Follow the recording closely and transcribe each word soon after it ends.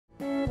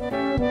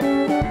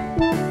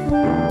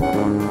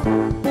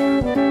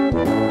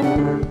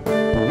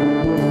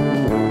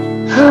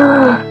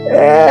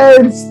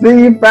It's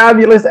the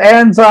fabulous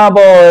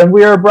ANDsemble, and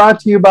we are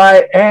brought to you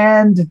by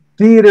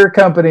ANDTheatre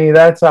Company.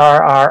 That's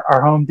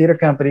our home theater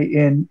company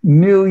in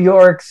New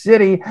York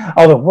City.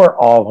 Although we're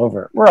all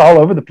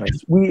over the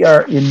place. We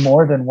are in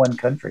more than one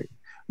country.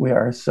 We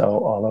are so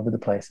all over the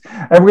place.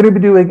 And we're going to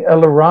be doing a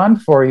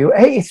Ronde for you.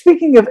 Hey,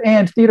 speaking of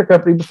ANDTheatre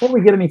Company, before we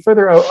get any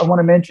further, I want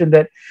to mention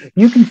that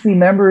you can see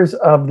members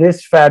of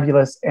this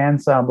fabulous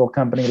ANDsemble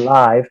company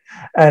live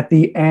at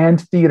the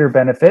ANDTheatre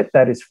benefit.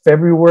 That is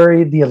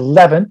February the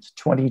 11th,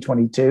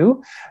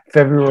 2022.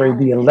 February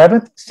the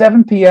 11th,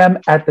 7 p.m.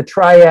 at the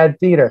Triad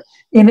Theater.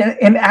 In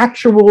an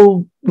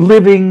actual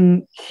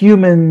living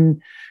human,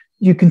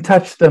 you can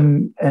touch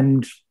them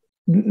and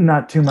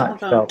not too much.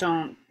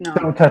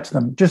 Don't touch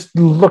them. Just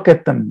look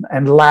at them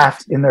and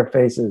laugh in their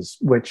faces,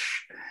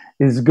 which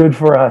is good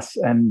for us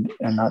and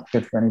not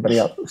good for anybody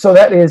else. So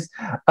that is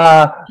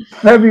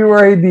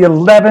February the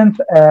 11th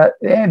at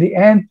the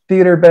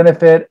ANDTheatre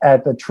benefit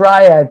at the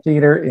Triad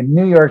Theater in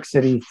New York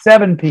City,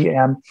 7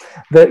 p.m.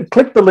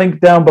 Click the link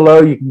down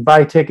below. You can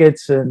buy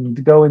tickets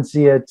and go and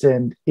see it,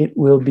 and it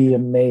will be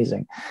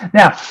amazing.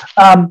 Now,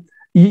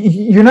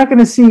 you're not going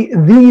to see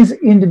these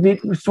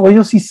individuals. Well,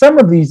 you'll see some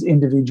of these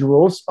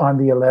individuals on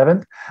the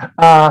 11th,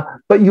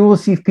 but you will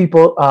see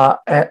people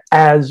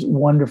as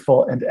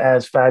wonderful and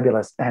as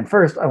fabulous. And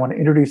first, I want to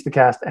introduce the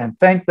cast and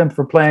thank them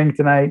for playing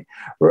tonight.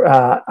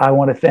 I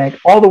want to thank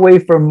all the way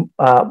from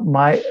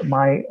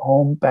my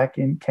home back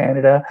in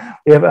Canada.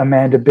 We have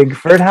Amanda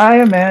Bigford. Hi,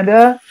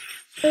 Amanda.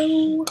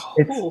 So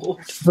cold.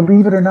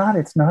 Believe it or not,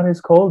 it's not as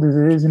cold as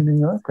it is in New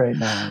York right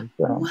now.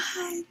 So.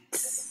 What?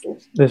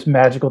 This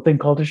magical thing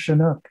called a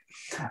Chinook.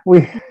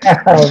 We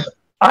have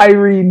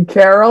Irene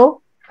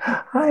Carroll.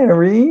 Hi,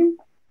 Irene.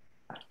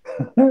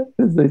 It's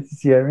nice to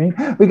see Irene.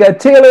 We got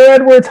Taylor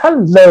Edwards.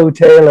 Hello,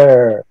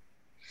 Taylor.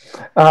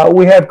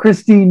 We have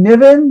Kristine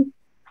Niven.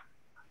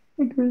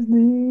 Hey,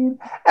 Kristine.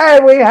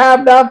 And we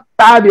have the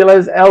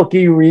fabulous Elke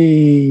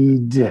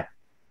Reid.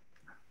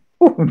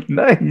 Ooh,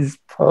 nice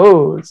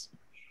pose.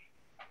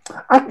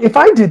 If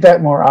I did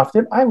that more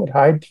often, I would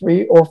hide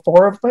 3 or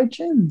 4 of my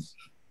chins.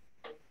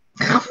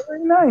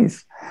 Very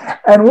nice.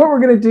 And what we're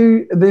going to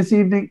do this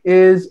evening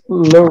is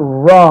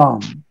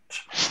Ronde.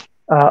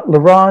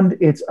 Ronde,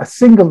 it's a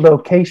single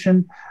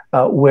location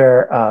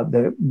where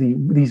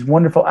these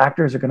wonderful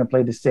actors are going to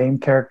play the same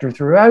character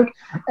throughout,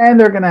 and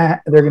they're going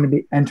to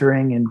be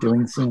entering and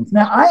doing scenes.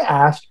 Now, I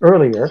asked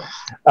earlier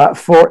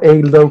for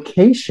a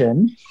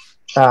location.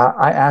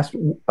 I asked,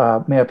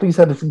 may I please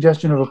have a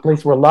suggestion of a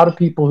place where a lot of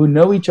people who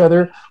know each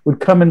other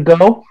would come and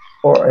go,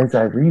 or as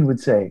Irene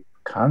would say,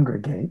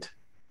 congregate.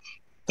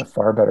 A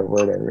far better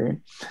word,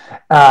 Irene.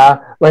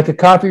 Like a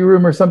coffee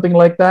room or something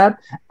like that.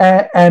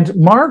 And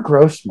Mar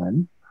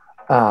Grossman,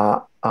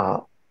 a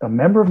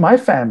member of my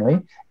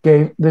family,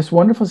 gave this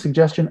wonderful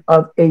suggestion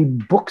of a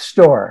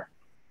bookstore.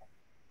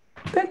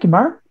 Thank you,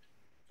 Mar.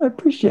 I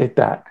appreciate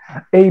that.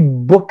 A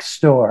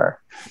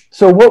bookstore.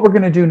 So what we're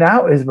going to do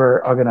now is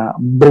we're going to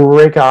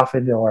break off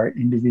into our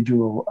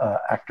individual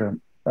actor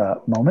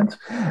moments.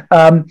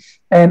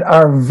 And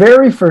our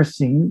very first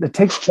scene that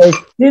takes place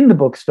in the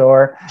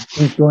bookstore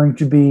is going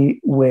to be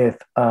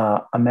with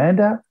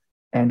Amanda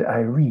and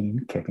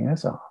Irene kicking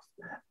us off.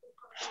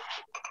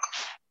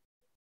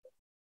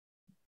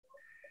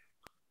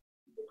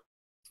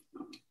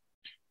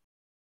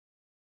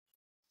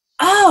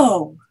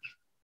 Oh.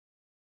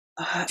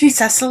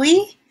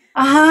 Cecily?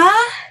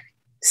 Uh-huh.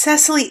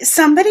 Cecily,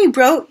 somebody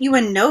wrote you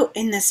a note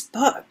in this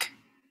book.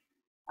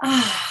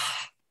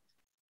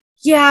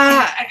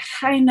 Yeah,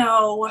 I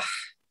know.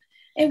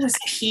 It was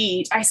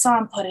Pete. I saw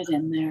him put it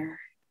in there.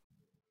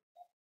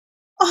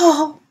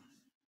 Oh,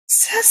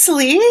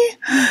 Cecily,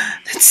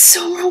 that's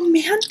so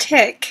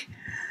romantic.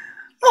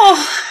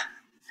 Oh,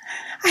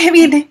 I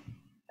mean,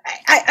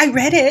 I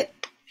read it.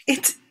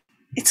 It's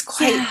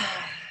quite. Yeah,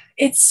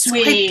 it's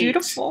sweet. It's quite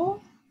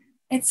beautiful.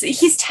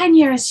 He's 10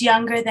 years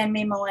younger than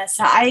me,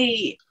 Melissa.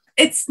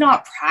 It's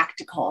not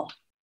practical.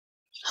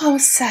 Oh,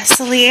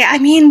 Cecily, I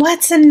mean,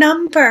 what's a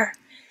number?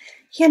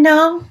 You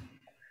know?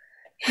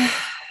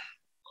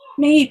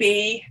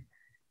 Maybe.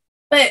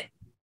 But,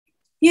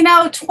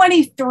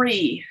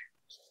 23.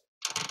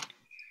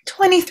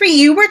 23?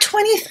 You were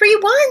 23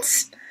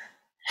 once?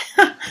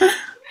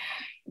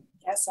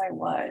 Yes, I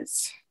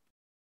was.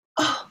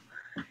 Oh,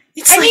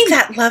 it's like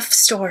that love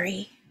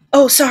story.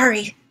 Oh,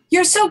 sorry.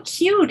 You're so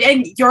cute,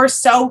 and you're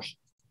so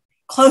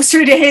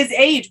closer to his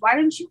age. Why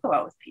don't you go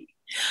out with Pete?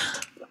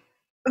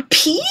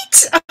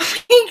 Pete? Oh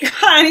my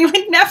God, he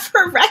would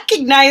never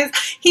recognize.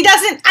 He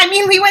doesn't, I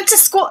mean, we went to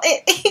school.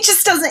 He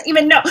just doesn't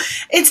even know.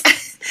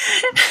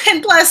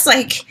 And plus,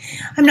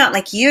 I'm not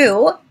like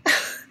you.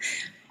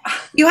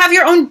 You have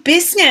your own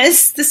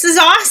business. This is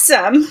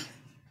awesome.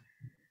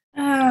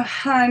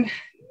 Hon,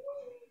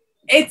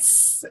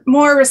 it's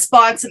more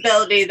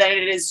responsibility than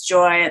it is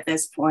joy at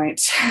this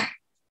point.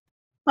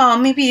 Oh,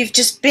 maybe you've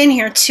just been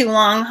here too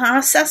long,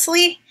 huh,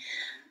 Cecily?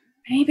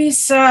 Maybe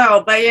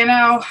so, but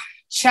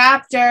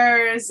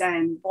chapters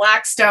and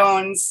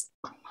Blackstones,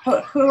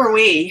 who are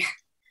we?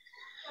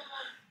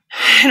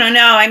 I don't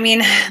know. I mean,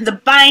 the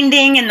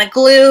binding and the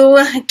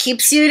glue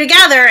keeps you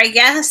together, I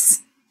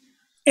guess.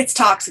 It's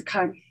toxic,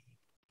 hun.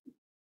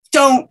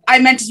 I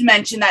meant to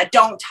mention that.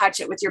 Don't touch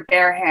it with your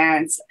bare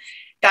hands.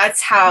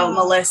 That's how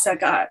Melissa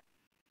got.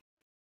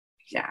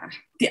 Yeah,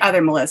 the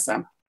other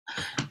Melissa.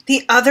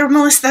 The other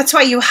Melissa? That's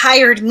why you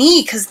hired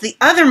me, because the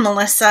other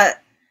Melissa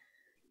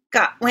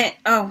went.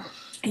 Oh,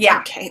 yeah.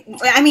 Okay.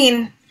 I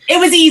mean, it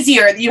was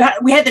easier.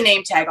 We had the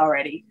name tag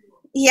already.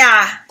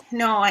 Yeah.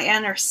 No, I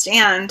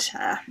understand.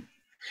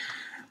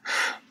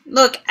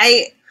 Look,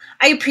 I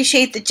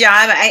appreciate the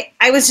job.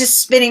 I was just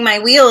spinning my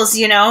wheels,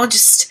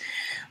 just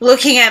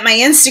looking at my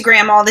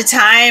Instagram all the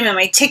time and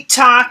my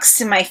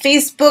TikToks and my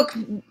Facebook,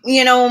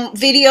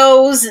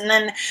 videos. And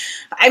then,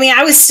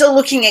 I was still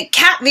looking at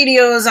cat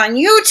videos on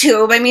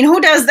YouTube.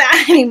 Who does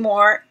that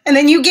anymore? And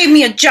then you gave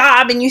me a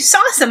job and you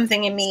saw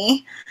something in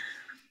me.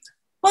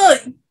 Well,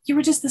 you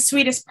were just the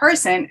sweetest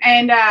person.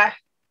 And I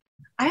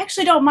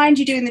actually don't mind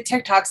you doing the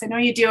TikToks. I know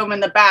you do them in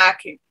the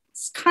back.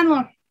 It's kind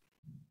of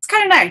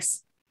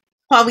nice.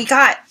 Well, we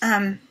got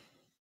a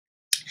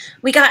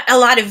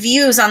lot of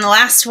views on the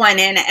last one,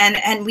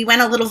 and we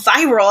went a little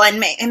viral, and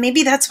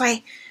maybe that's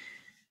why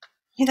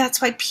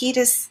Pete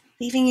is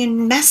leaving you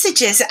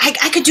messages.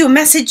 I could do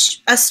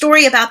a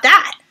story about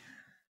that.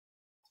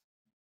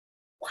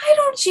 Why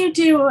don't you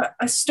do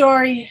a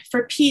story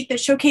for Pete that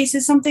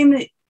showcases something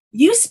that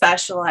you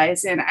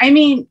specialize in?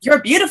 You're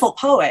a beautiful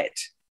poet.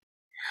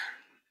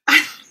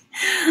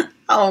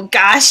 Oh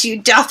gosh,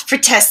 you doth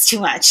protest too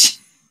much.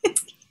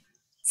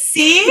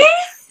 See?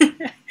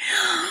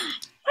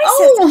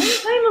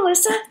 Hi,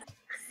 Melissa.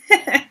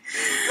 Hi.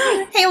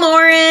 Hey,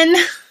 Lauren.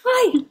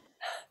 Hi.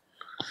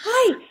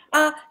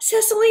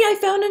 Cecily, I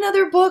found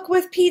another book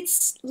with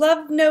Pete's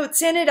love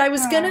notes in it. I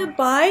was going to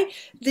buy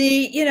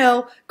the,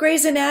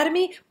 Grey's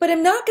Anatomy, but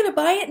I'm not going to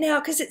buy it now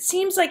because it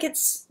seems like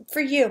it's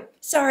for you.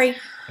 Sorry.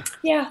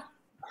 Yeah.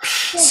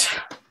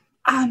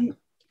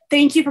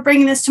 Thank you for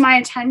bringing this to my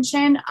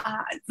attention.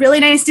 Really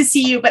nice to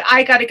see you, but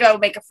I got to go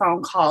make a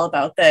phone call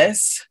about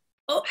this.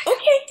 Oh,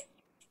 okay.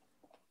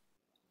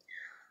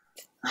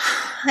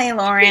 Hi,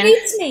 Lauren.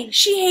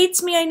 She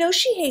hates me. I know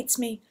she hates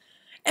me.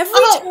 Every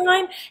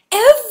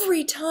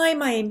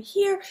time I am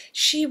here,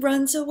 she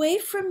runs away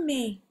from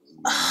me.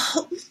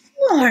 Oh,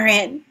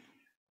 Lauren.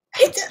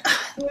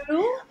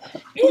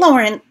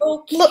 Lauren,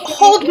 okay. Look,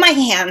 hold my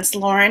hands,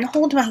 Lauren.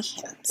 Hold my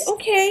hands.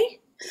 Okay.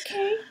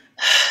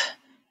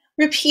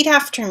 Repeat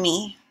after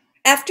me.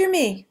 After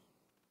me.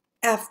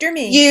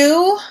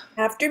 You.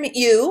 After me.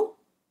 You.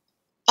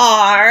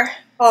 Are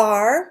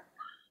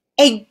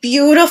a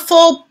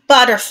beautiful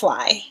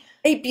butterfly.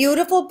 A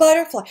beautiful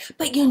butterfly.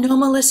 But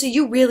Melissa,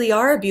 you really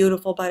are a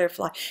beautiful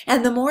butterfly.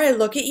 And the more I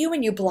look at you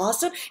and you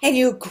blossom and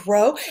you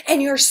grow and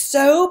you're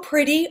so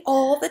pretty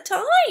all the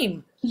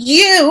time.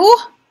 You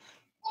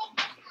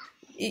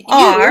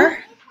are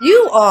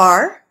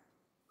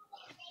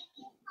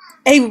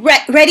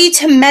ready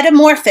to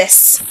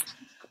metamorphose.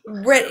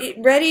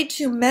 Ready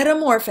to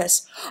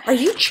metamorphose. Are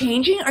you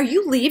changing? Are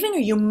you leaving? Are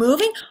you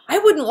moving? I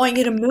wouldn't want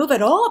you to move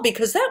at all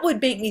because that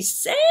would make me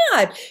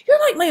sad. You're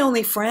like my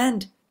only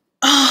friend.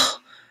 Oh,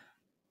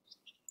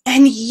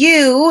 and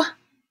you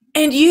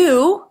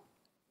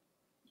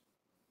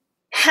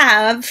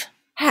have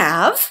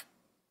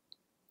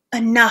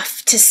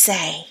enough to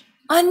say.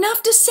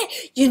 Enough to say.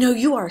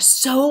 You are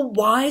so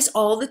wise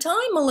all the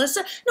time,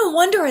 Melissa. No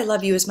wonder I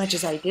love you as much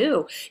as I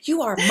do.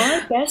 You are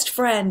my best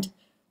friend.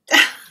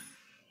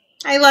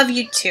 I love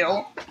you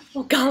too.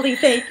 Oh, golly,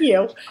 thank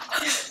you.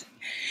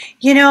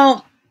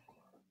 I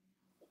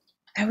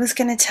was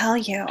going to tell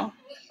you.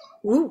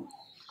 Ooh.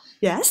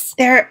 Yes?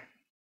 There's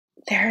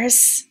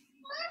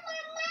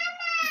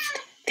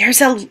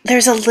a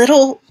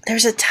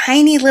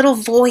tiny little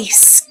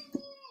voice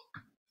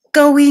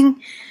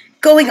going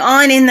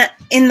on in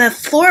the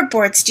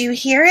floorboards. Do you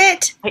hear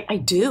it? I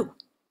do.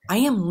 I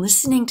am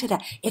listening to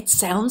that. It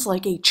sounds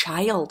like a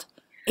child,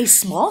 a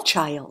small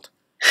child.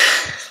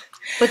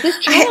 But this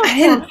child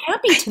sounds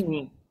happy to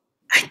me.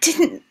 I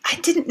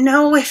didn't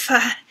know if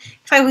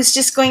I was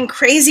just going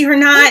crazy or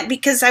not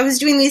because I was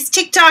doing these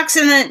TikToks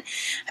and then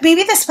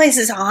maybe this place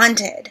is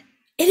haunted.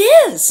 It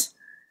is.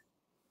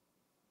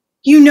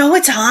 You know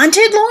it's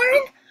haunted,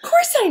 Lauren? Of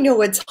course I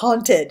know it's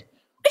haunted.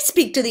 I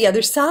speak to the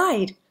other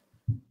side.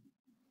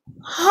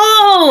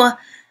 Oh,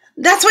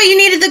 that's why you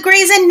needed the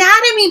Grey's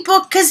Anatomy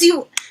book because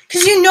you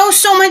know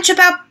so much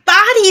about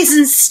bodies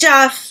and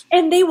stuff.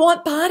 And they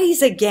want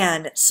bodies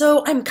again.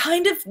 So I'm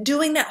kind of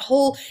doing that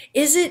whole,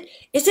 is it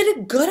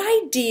a good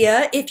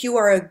idea if you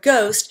are a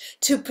ghost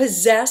to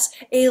possess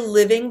a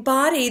living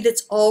body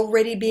that's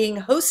already being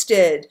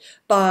hosted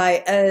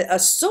by a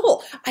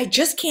soul? I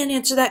just can't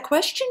answer that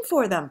question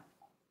for them.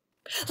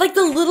 Like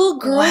the little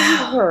girl you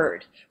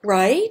heard,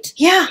 right?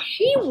 Yeah.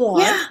 She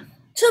wants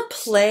to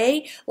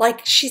play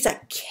like she's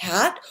a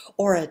cat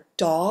or a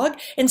dog.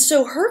 And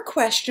so her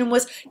question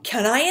was,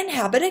 can I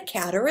inhabit a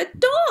cat or a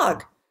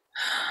dog?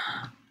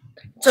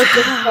 It's a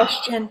good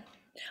question.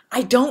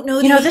 I don't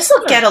know. This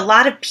will get a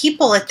lot of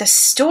people at the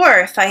store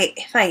if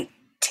I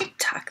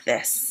TikTok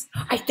this.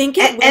 I think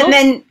it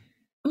will.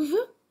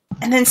 Mm-hmm.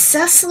 And then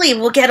Cecily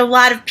will get a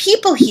lot of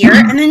people here,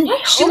 and then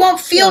she won't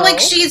feel like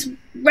she's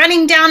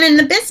running down in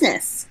the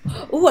business.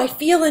 Oh, I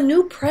feel a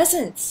new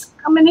presence.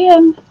 Coming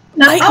in.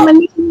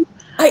 Coming in.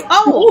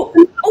 Whoa,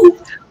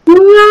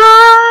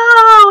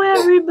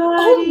 everybody.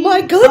 Oh,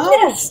 my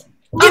goodness.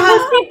 It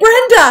must be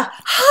Brenda.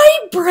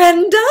 Hi,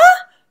 Brenda.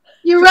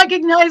 You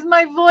recognize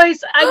my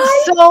voice. I'm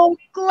so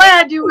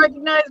glad you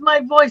recognize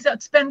my voice.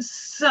 It's been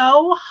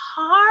so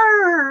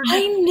hard.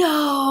 I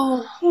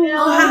know.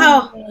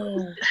 Wow.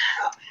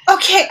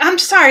 Okay, I'm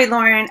sorry,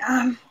 Lauren.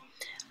 I'm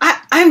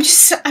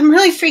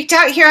really freaked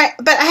out here.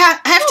 But I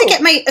have to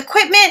get my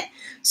equipment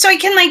so I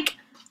can like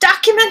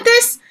document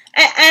this,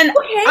 and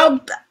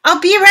I'll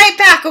be right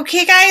back.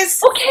 Okay,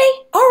 guys. Okay,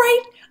 all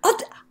right.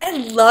 I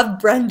love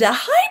Brenda.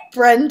 Hi,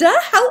 Brenda.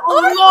 How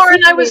are Lauren,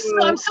 you?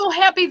 I'm so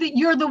happy that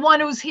you're the one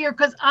who's here,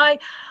 because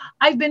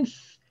I've been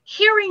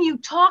hearing you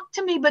talk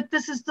to me, but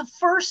this is the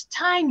first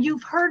time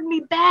you've heard me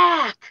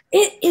back.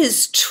 It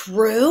is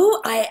true.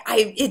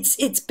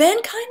 It's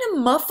been kind of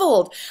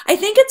muffled. I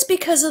think it's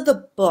because of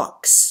the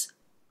books.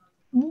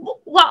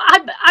 Well,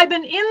 I've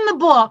been in the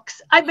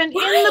books. I've been in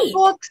the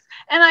books,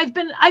 and I've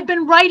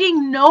been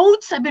writing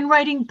notes. I've been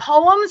writing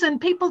poems,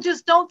 and people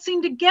just don't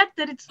seem to get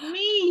that it's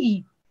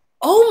me.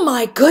 Oh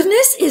my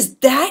goodness, is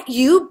that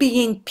you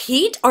being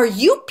Pete? Are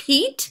you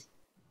Pete?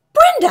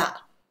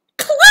 Brenda,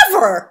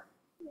 clever.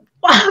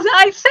 Wow,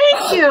 I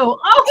thank you.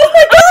 Oh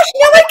my gosh,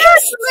 now I can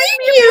see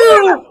you.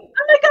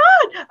 Oh my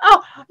God.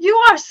 Oh, you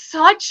are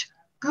such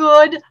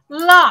good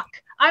luck.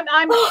 I'm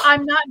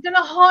not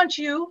gonna haunt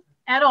you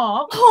at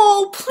all.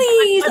 Oh,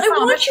 please, I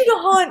want you to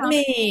haunt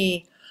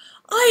me.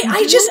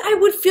 I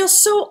would feel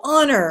so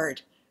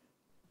honored.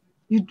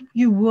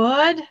 You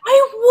would?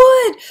 I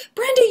would.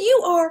 Brenda,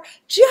 you are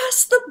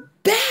just the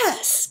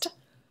best.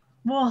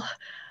 Well,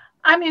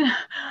 I mean,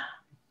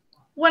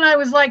 when I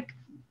was like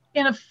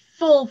in a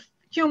full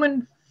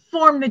human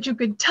form that you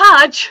could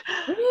touch,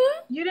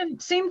 you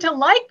didn't seem to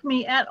like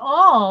me at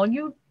all.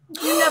 You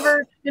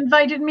never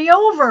invited me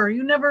over.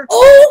 You never.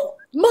 Oh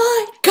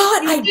my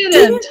God, I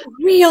didn't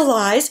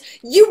realize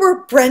you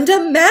were Brenda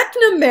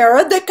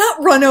McNamara that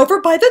got run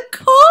over by the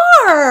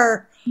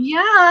car.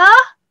 Yeah.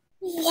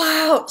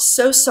 Wow,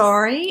 so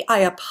sorry. I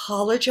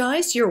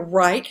apologize. You're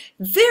right.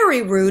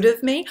 Very rude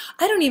of me.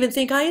 I don't even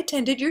think I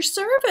attended your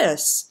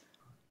service.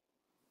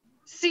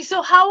 See,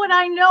 so how would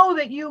I know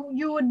that you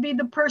would be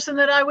the person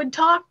that I would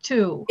talk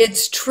to?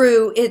 It's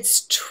true.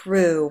 It's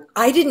true.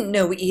 I didn't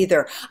know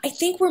either. I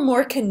think we're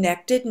more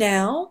connected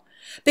now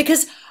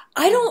because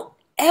I don't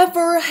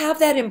ever have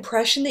that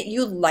impression that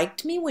you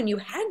liked me when you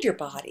had your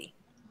body.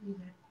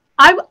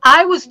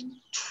 I was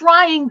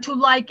trying to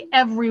like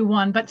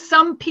everyone, but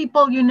some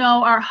people, you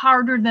know, are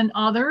harder than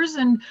others,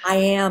 and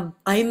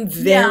I'm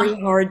very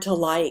hard to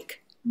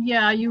like.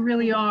 Yeah, you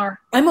really are.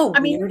 I'm a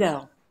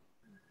weirdo.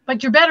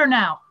 But you're better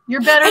now.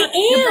 You're better. I am.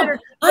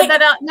 You're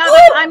better. Now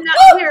that I'm not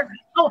here.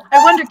 Oh,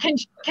 I wonder, can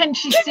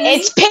she see?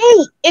 It's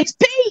Pete. It's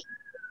Pete.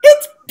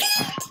 It's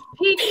Pete.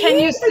 Pete, can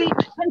you see?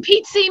 Can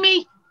Pete see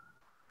me?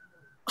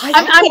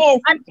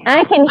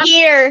 I can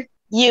hear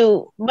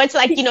you, much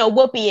like, you know,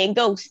 Whoopi and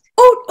Ghost.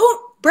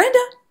 Oh, Brenda,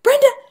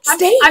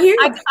 stay here.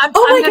 Oh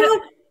my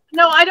God.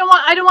 No, I don't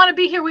want to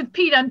be here with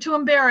Pete. I'm too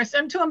embarrassed.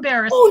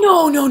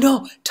 Oh,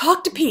 no.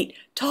 Talk to Pete.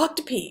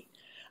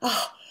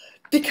 Oh,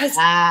 because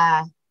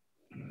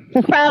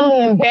she's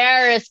probably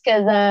embarrassed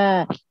because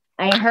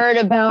I heard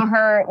about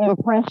her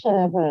impression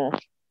of me.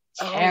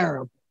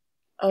 Terrible.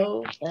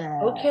 Oh,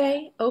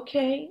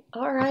 okay.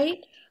 All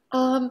right.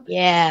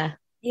 Yeah.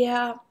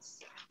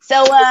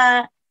 So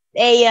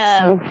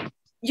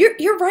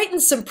You're writing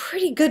some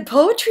pretty good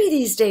poetry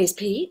these days,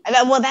 Pete.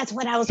 Well, that's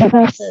what I was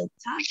supposed to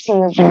talk to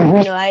you about.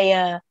 You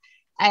know,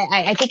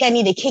 I think I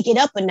need to kick it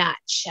up a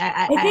notch.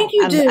 I think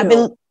you do.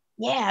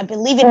 I've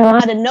been leaving a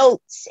lot of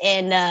notes,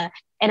 and I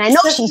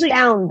know she's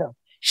found them.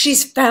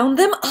 She's found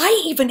them.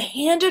 I even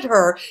handed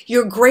her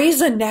your Grey's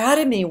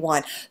Anatomy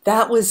one.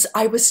 I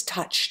was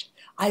touched.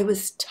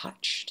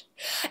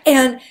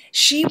 And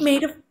she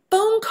made a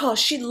phone call.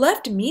 She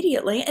left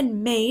immediately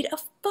and made a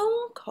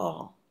phone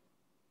call.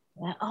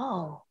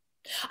 Oh.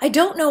 I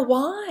don't know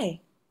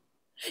why.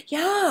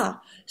 Yeah.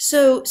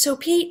 So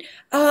Pete,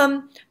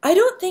 I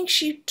don't think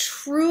she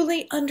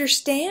truly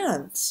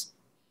understands.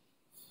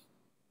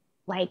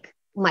 Like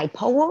my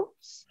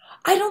poems?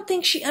 I don't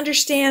think she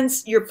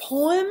understands your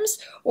poems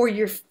or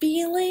your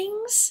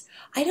feelings.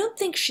 I don't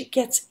think she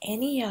gets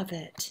any of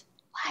it.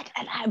 What?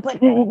 But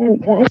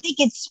I think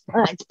it's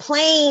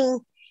plain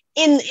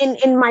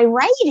in my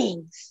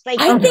writings. Like,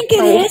 I think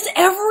it is.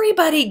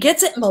 Everybody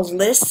gets it.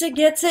 Melissa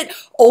gets it.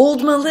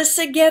 Old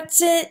Melissa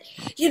gets it.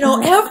 You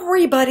know,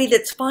 everybody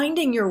that's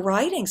finding your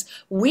writings,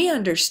 we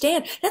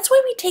understand. That's why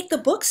we take the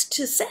books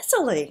to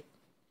Cecily.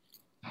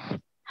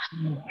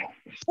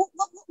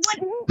 What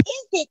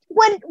is it?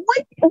 What is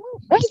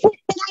it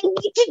that I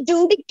need to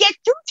do to get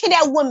through to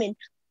that woman?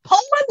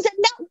 Poems are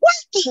not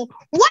working.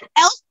 What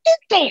else is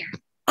there?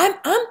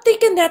 I'm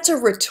thinking that's a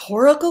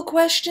rhetorical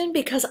question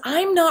because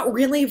I'm not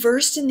really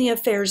versed in the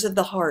affairs of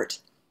the heart.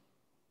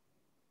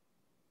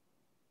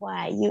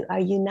 Why, are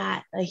you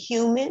not a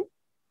human?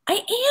 I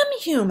am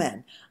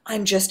human.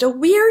 I'm just a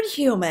weird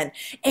human.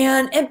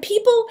 And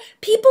people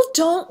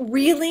don't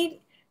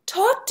really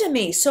talk to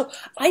me. So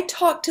I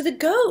talk to the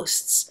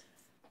ghosts.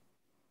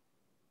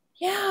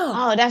 Yeah.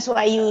 Oh, that's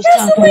why you was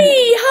Cecily, talking.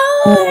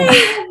 hi.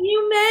 Have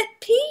you met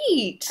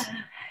Pete?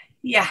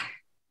 Yeah.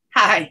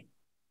 Hi,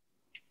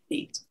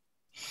 Pete.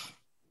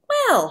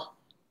 Well,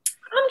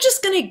 I'm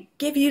just going to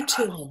give you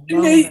two a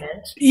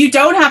moment. You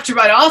don't have to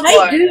run off.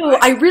 I do.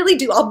 I really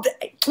do. Oh,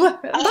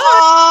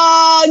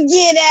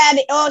 get at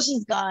it. Oh,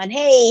 she's gone.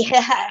 Hey,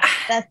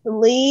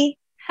 Cecily.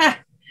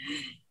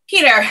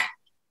 Peter.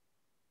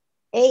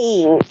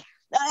 Hey.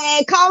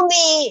 Call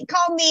me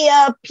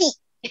Pete.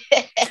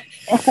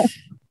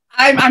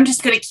 I'm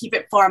just gonna keep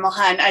it formal,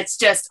 hun. I'm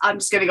just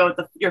gonna go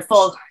with your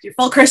full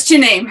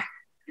Christian name.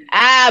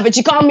 But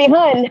you call me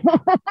hun.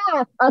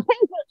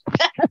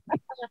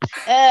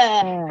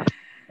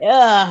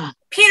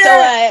 Peter,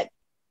 so,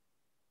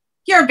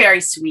 you're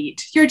very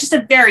sweet. You're just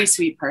a very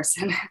sweet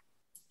person.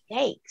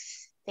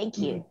 Thanks. Thank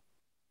you.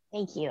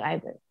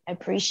 I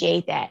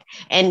appreciate that.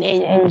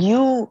 And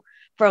you,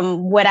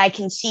 from what I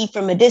can see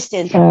from a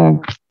distance, are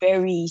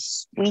very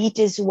sweet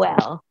as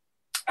well.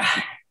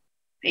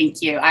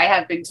 Thank you. I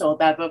have been told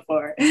that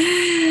before. So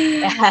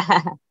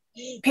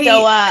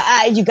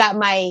you got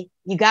my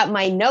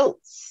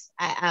notes.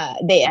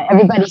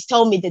 Everybody's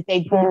told me that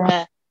they've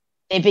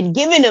been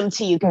giving them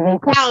to you because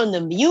they found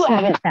them. You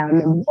haven't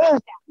found them.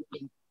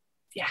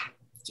 Yeah.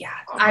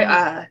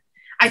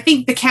 I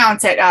think the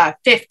count's at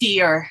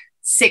 50 or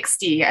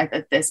 60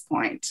 at this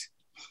point.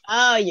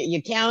 Oh,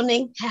 you're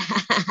counting?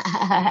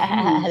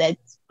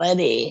 That's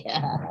funny.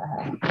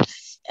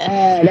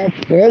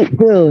 That's great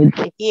good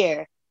to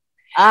hear.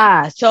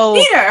 So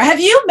Peter, have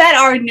you met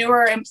our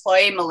newer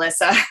employee,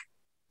 Melissa?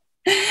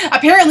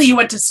 Apparently you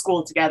went to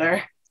school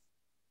together.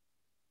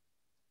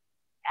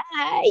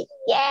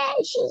 Yeah,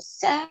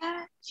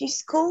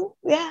 she's cool.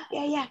 Yeah.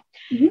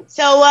 Mm-hmm.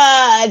 So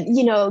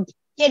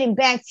getting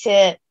back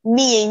to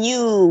me and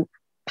you,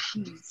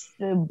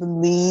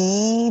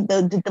 possibly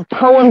the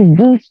poem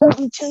do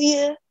something to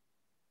you?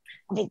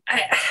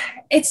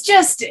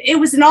 It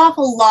was an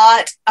awful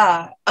lot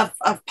of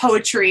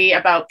poetry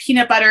about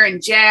peanut butter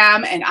and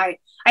jam, and I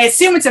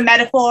assume it's a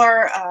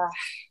metaphor.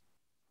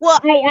 Well,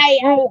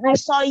 I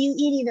saw you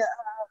eating a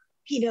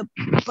peanut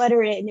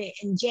butter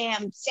and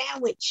jam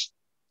sandwich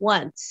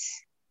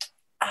once.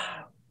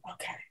 Oh,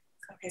 okay.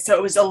 So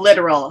it was a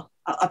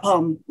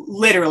poem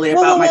literally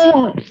about my.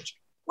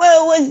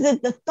 Well, it was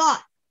the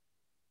thought.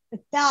 The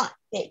thought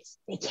that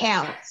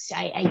counts.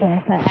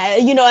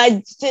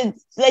 I to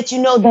let you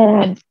know that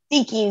I'm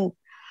thinking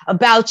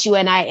about you,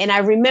 and I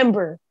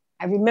remember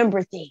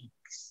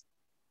things.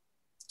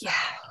 Yeah,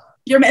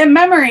 your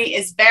memory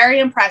is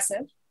very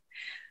impressive.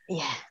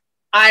 Yeah,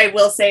 I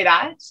will say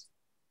that.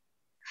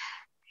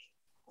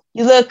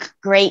 You look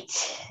great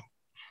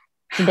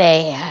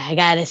today, I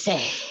gotta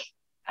say.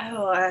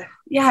 Oh,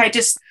 yeah, I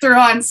just threw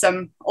on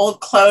some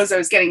old clothes. I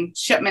was getting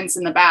shipments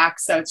in the back,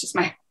 so it's just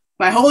my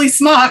holy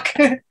smock.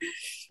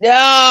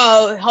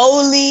 Oh,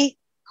 holy.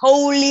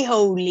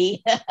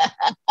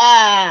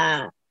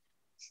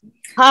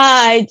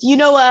 Hi,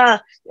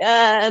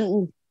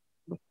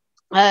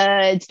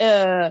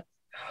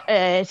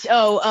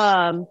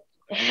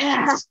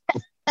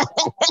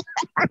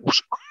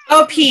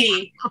 Oh,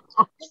 Petey.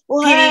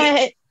 What?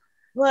 Petey,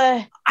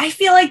 What? I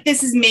feel like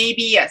this is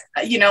maybe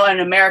an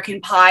American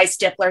Pie,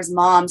 Stifler's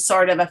mom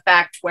sort of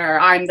effect where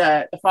I'm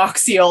the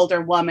foxy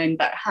older woman,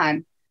 but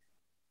hun,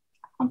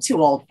 I'm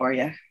too old for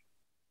you.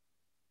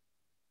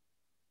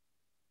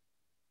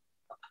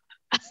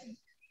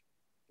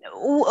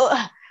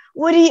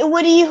 What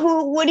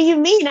do you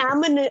mean?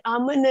 I'm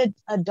an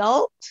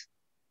adult?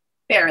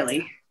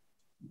 Barely.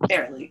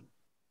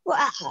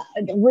 Well,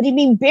 what do you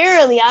mean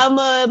barely? I'm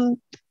a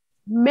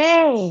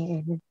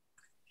man.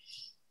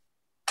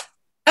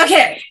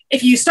 Okay,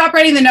 if you stop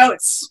writing the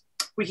notes,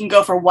 we can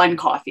go for one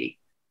coffee.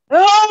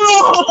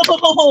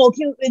 Oh,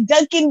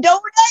 Dunkin'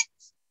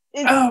 Donuts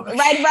is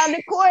right around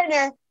the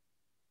corner.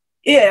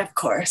 Yeah, of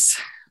course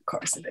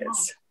it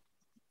is.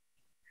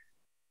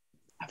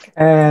 Okay.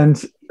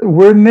 And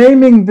we're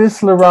naming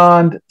this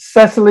Ronde.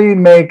 Cecily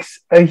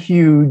makes a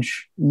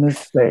huge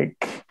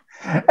mistake.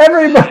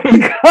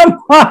 Everybody come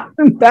on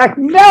back.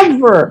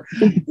 Never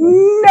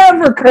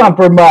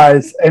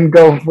compromise and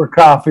go for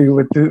coffee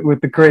with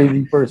the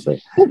crazy person.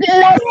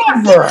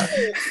 Never.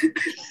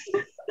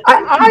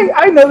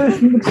 I know this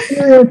from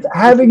experience,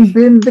 having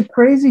been the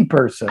crazy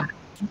person.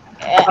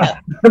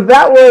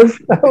 That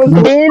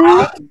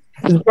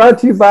was brought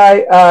to you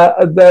by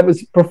that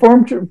was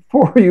performed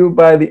for you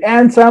by the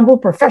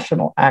ANDsemble,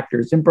 professional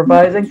actors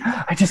improvising.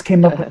 I just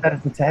came up with that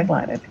as the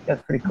tagline. I think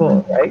that's pretty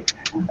cool, right?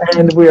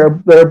 And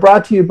they're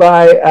brought to you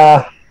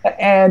by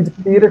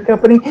ANDTheatre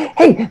company.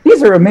 Hey,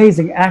 these are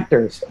amazing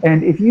actors,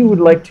 and if you would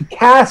like to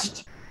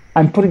cast,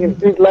 I'm putting in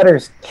big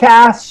letters,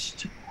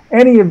 cast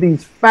any of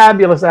these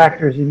fabulous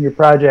actors in your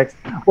projects,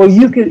 well,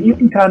 you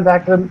can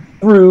contact them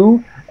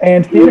through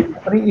And Theater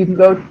Company, you can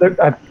go.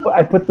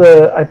 I put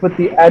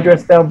the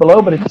address down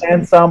below, but it's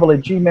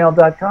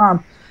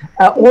ANDsemble@gmail.com,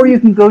 or you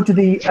can go to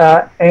the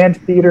And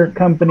Theater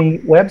Company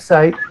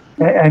website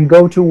and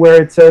go to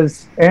where it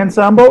says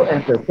ANDsemble,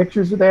 and their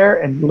pictures are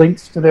there and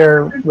links to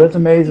their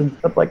resumes and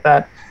stuff like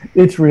that.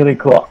 It's really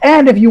cool.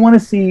 And if you want to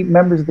see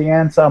members of the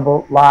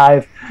ANDsemble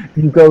live,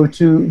 you go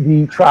to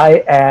the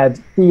Triad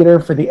Theater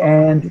for the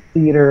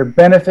ANDTheatre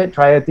benefit,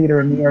 Triad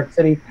Theater in New York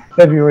City,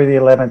 February the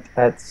 11th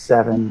at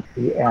 7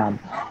 p.m.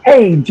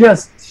 Hey,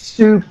 just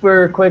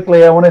super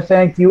quickly, I want to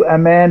thank you,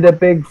 Amanda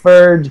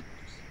Bigford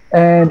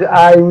and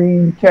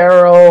Irene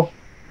Carroll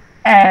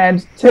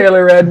and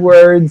Taylor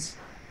Edwards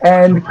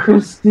and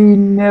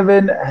Kristine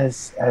Niven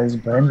as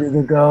Brenda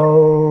the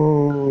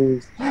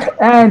Ghost,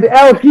 and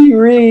Elke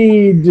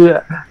Reid.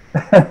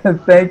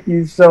 Thank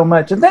you so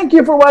much. And thank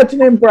you for watching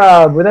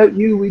Improv. Without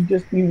you, we'd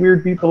just be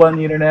weird people on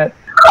the internet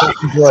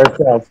to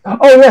ourselves.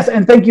 Oh, yes,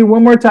 and thank you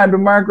one more time to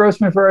Mark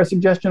Grossman for our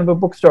suggestion of a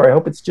bookstore. I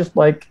hope it's just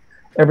like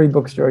every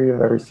bookstore you've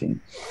ever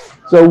seen.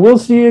 So we'll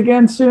see you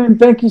again soon.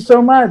 Thank you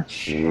so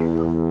much.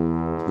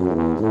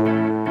 Thank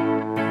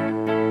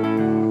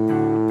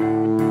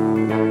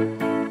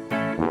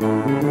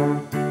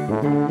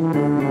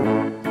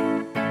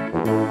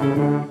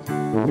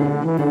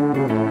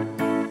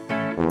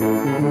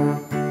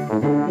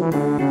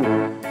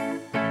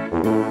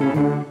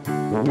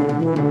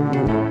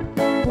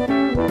you.